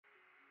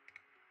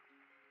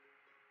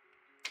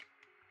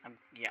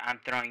I'm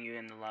throwing you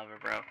in the lava,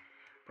 bro.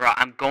 Bro,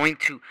 I'm going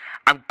to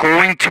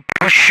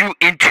push you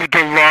into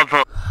the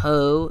lava.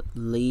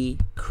 Holy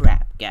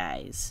crap,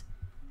 guys.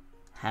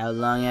 How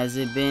long has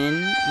it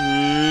been?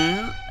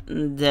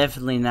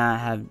 Definitely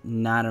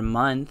not a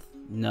month.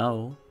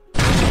 No.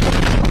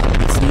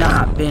 It's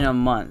not been a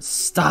month.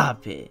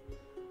 Stop it.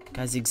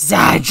 Guys,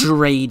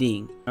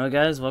 exaggerating. Alright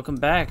guys, welcome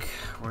back.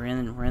 We're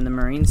in the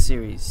Marine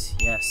series.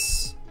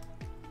 Yes.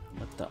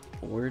 What the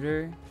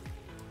order?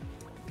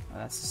 Oh,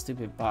 that's a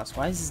stupid boss.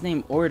 Why is his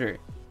name Order?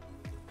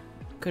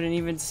 Couldn't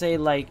even say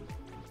like,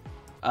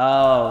 oh,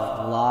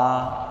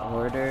 law,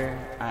 order.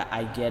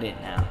 I get it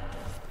now.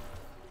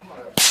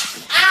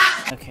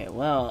 Okay,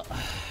 well,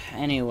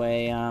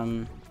 anyway,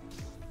 I'm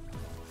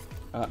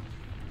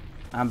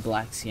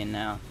Blaxian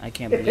now. I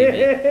can't believe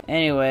it.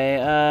 Anyway,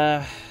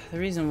 the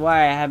reason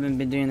why I haven't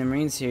been doing the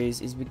Marine series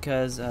is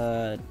because,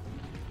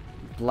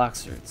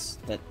 Blox Fruits.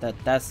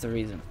 That's the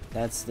reason.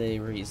 That's the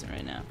reason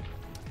right now.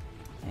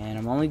 And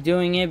I'm only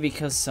doing it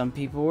because some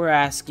people were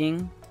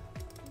asking.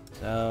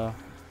 So,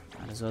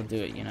 might as well do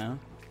it, you know?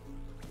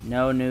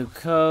 No new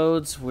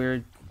codes.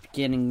 We're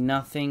getting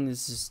nothing.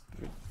 This is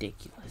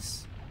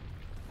ridiculous.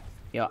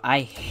 Yo, I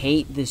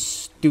hate this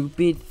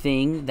stupid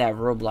thing that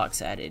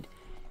Roblox added.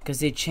 Because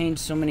they changed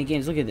so many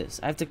games. Look at this.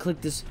 I have to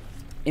click this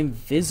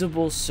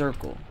invisible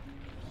circle.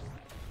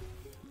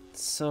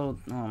 So,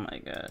 oh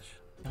my gosh.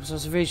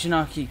 Observation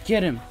Aki,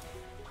 get him.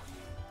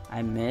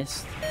 I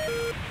missed.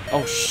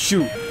 Oh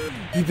shoot.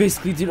 He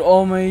basically did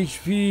all my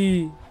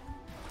HP.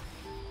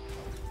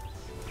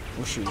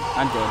 Oh shoot,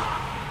 I'm dead.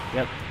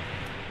 Yep.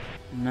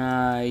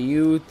 Nah,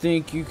 you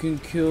think you can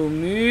kill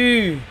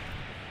me?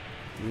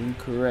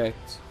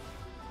 Incorrect.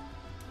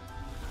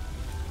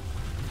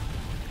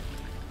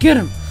 Get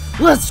him!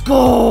 Let's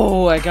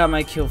go! I got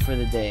my kill for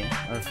the day,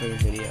 or for the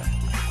video.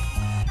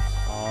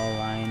 That's all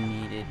I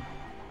needed.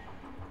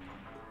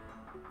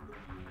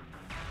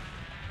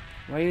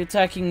 Why are you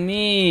attacking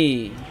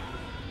me?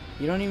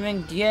 You don't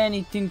even get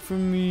anything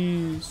from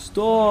me.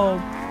 Stop!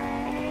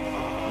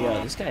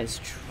 Yo, this guy's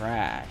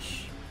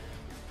trash.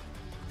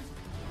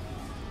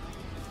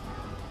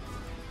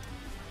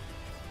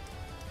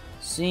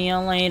 See you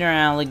later,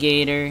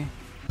 alligator.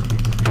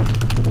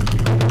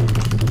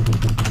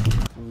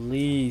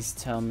 Please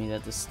tell me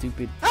that the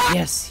stupid...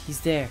 Yes,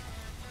 he's there.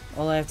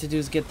 All I have to do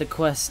is get the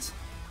quest.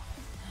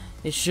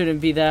 It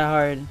shouldn't be that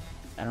hard.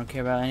 I don't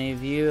care about any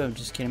of you. I'm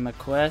just getting my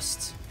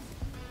quest.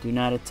 Do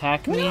not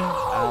attack me.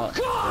 Oh my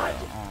gosh.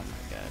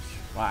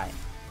 Why?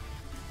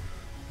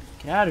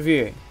 Get out of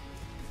here.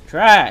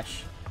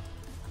 Trash.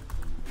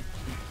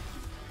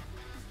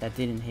 That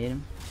didn't hit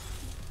him.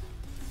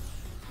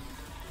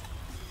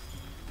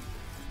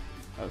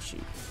 Oh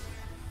shoot.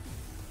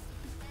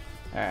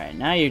 Alright,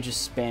 now you're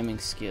just spamming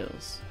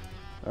skills.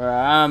 Alright,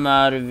 I'm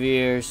out of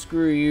here.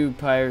 Screw you,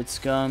 pirate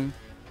scum.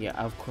 Yeah,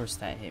 of course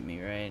that hit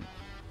me, right?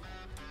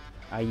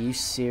 Are you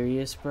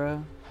serious,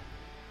 bro?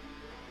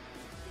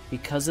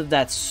 Because of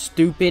that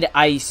stupid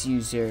ice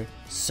user,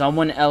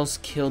 someone else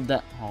killed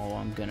that. Oh,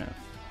 I'm gonna.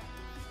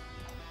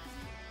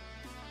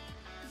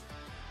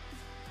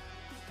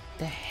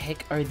 The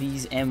heck are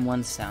these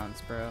M1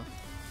 sounds, bro?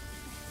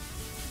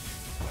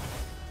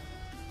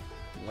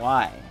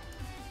 Why?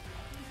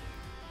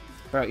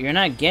 Bro, you're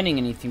not getting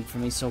anything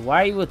from me, so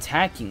why are you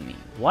attacking me?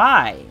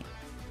 Why?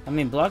 I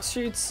mean, Blox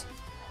Fruits,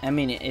 I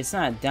mean, it's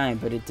not dying,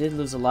 but it did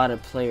lose a lot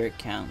of player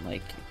count.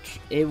 Like,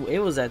 it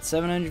was at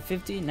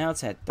 750, now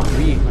it's at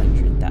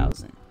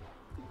 300,000.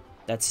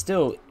 That's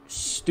still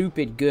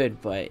stupid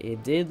good, but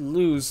it did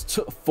lose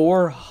to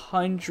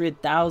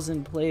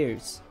 400,000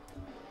 players.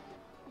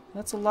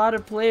 That's a lot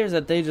of players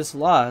that they just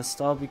lost,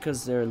 all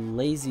because their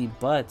lazy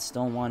butts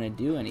don't want to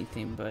do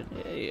anything, but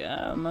hey,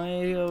 am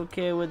I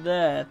okay with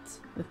that?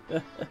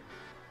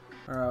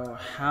 Bro,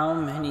 how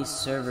many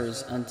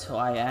servers until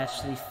I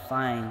actually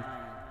find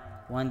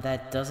one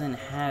that doesn't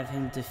have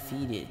him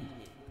defeated?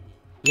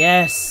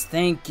 Yes,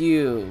 thank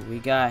you, we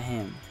got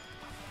him.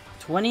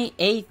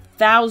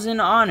 28,000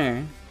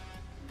 honor.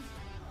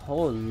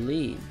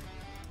 Holy.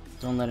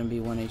 Don't let him be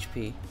 1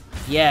 HP.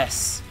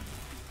 Yes.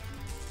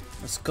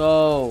 Let's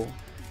go.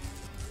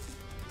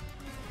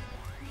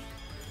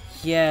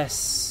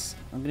 Yes.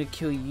 I'm gonna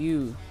kill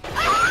you.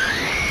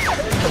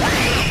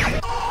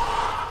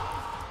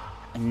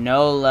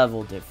 No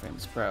level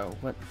difference, bro.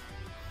 What?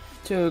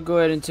 To go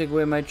ahead and take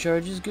away my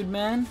charges, good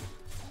man.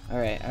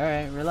 Alright,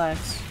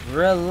 relax.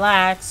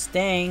 Relax,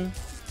 dang.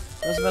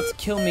 I was about to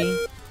kill me.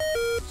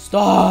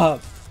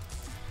 Stop!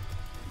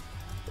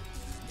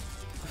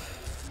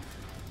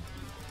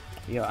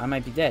 Yo, I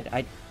might be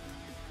dead.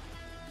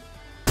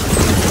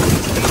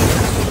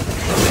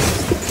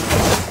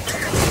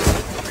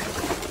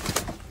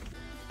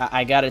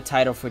 I got a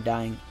title for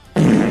dying.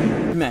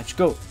 Match,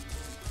 go.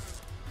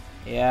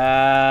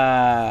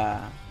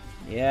 Yeah.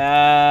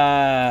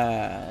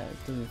 Yeah.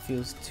 It doesn't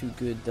feel too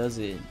good, does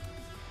it?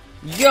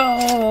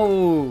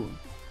 Yo!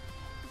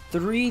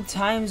 3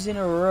 times in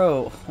a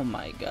row. Oh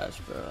my gosh,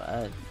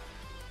 bro.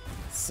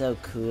 So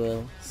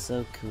cool.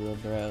 So cool,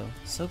 bro.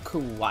 So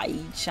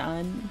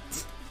kawaii-chan.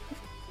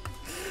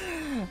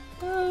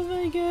 Oh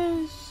my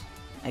gosh.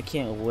 I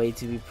can't wait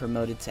to be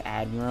promoted to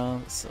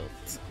Admiral, so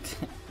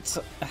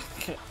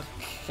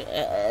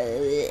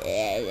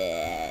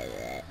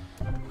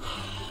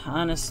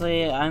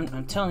honestly,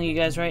 I'm telling you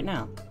guys right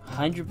now,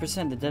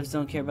 100% the devs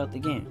don't care about the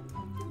game.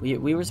 We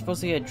were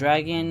supposed to get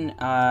Dragon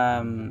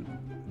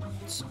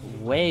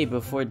way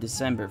before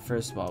December,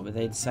 first of all, but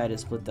they decided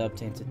to split the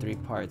update into 3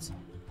 parts.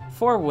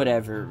 For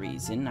whatever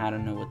reason, I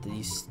don't know what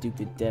these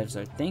stupid devs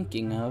are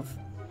thinking of.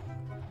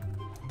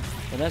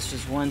 But that's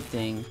just one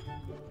thing.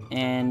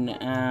 And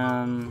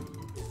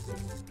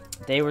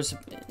they were,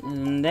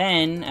 and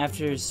then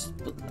after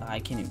I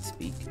can't even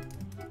speak.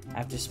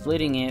 After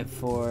splitting it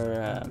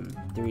for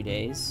 3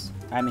 days,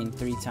 I mean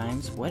 3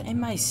 times. What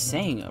am I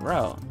saying,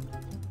 bro?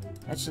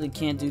 Actually,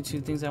 can't do 2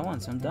 things at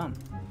once. I'm dumb.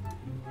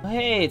 Oh,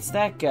 hey, it's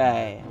that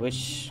guy.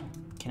 Which,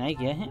 can I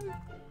get him?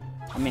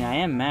 I mean, I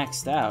am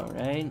maxed out,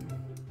 right?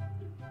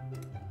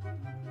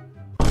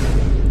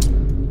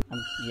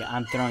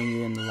 I'm throwing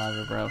you in the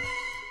lava, bro.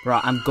 Bro,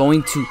 I'm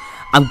going to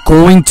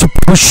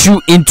push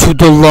you into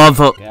the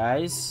lava.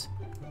 Guys,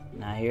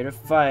 not here to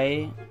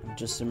fight. I'm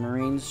just a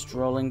Marine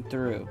strolling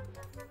through.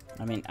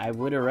 I mean, I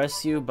would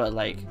arrest you, but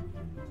like,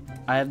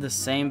 I have the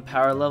same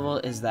power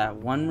level as that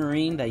one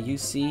Marine that you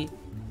see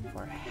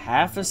for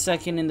half a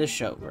second in the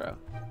show, bro.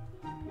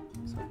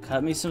 So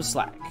cut me some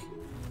slack.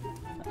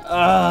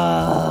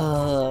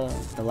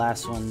 The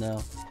last one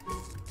though.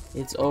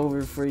 It's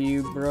over for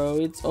you, bro.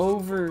 It's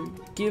over.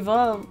 Give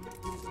up.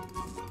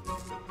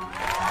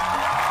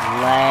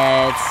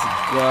 Let's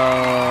go.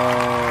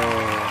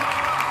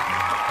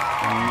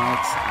 The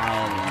next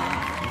island.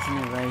 Isn't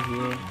it right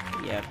here?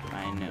 Yep,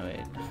 I know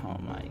it. Oh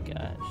my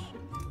gosh.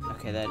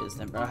 Okay, that is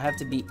them, bro. I have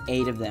to be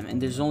 8 of them,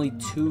 and there's only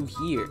 2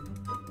 here.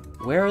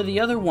 Where are the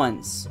other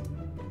ones?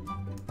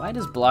 Why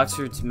does Blox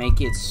Fruits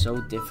make it so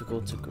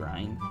difficult to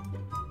grind?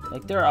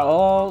 Like, they're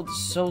all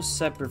so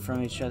separate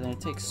from each other, and it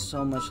takes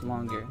so much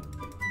longer.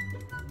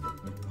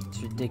 It's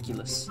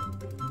ridiculous.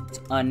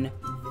 It's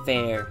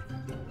unfair.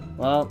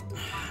 Well,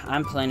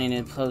 I'm planning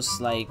to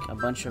post, like, a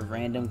bunch of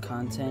random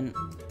content.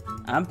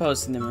 I'm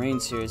posting the Marine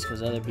series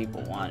because other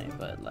people want it,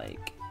 but,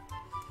 like,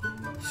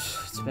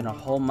 it's been a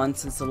whole month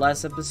since the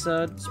last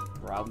episode. It's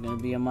probably going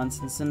to be a month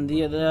since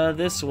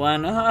this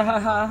one.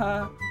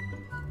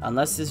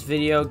 Unless this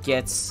video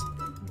gets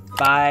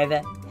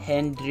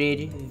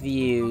 500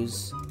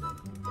 views.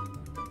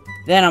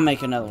 Then I'll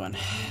make another one.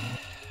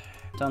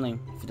 I'm telling you,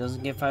 if it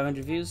doesn't get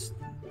 500 views,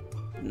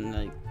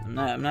 like, I'm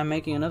not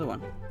making another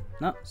one.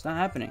 No, it's not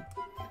happening.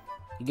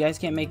 You guys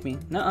can't make me.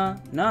 Nuh-uh.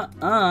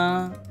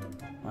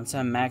 Once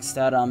I'm maxed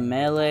out on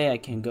melee, I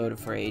can go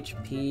for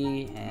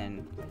HP,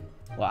 and,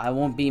 well, I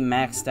won't be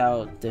maxed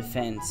out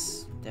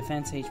defense.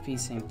 Defense, HP,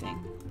 same thing.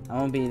 I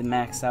won't be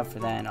maxed out for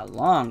that in a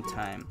long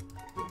time.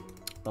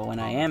 But when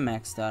I am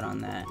maxed out on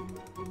that,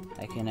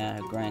 I can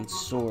grind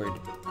sword,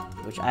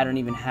 which I don't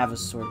even have a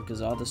sword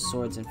because all the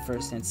swords in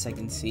 1st and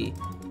 2nd C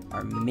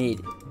are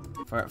mid.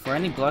 For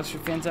any Blox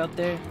Fruits fans out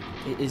there,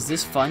 is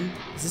this fun?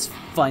 Is this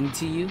fun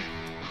to you?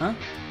 Huh?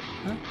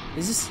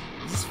 Is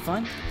this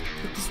fun?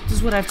 This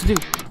is what I have to do.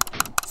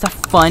 Is that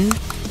fun?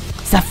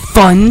 Is that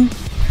fun?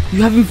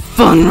 You having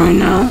fun right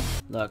now?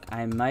 Look,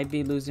 I might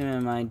be losing my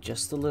mind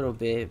just a little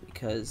bit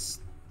because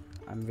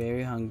I'm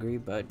very hungry,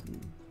 but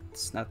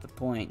it's not the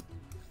point.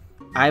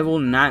 I will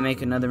not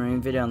make another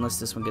Marine video unless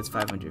this one gets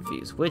 500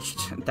 views, which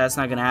that's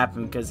not gonna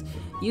happen because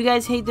you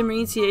guys hate the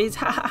Marine series.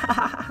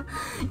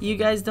 You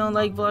guys don't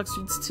like Blox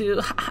Fruits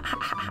too.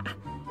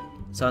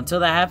 So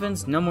until that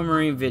happens, no more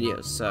Marine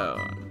videos. So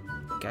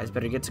you guys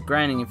better get to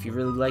grinding if you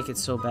really like it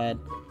so bad.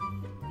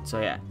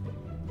 So yeah,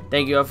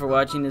 thank you all for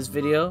watching this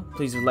video.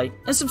 Please like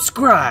and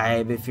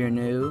subscribe if you're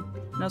new,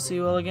 and I'll see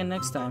you all again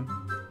next time.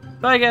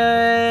 Bye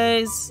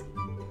guys.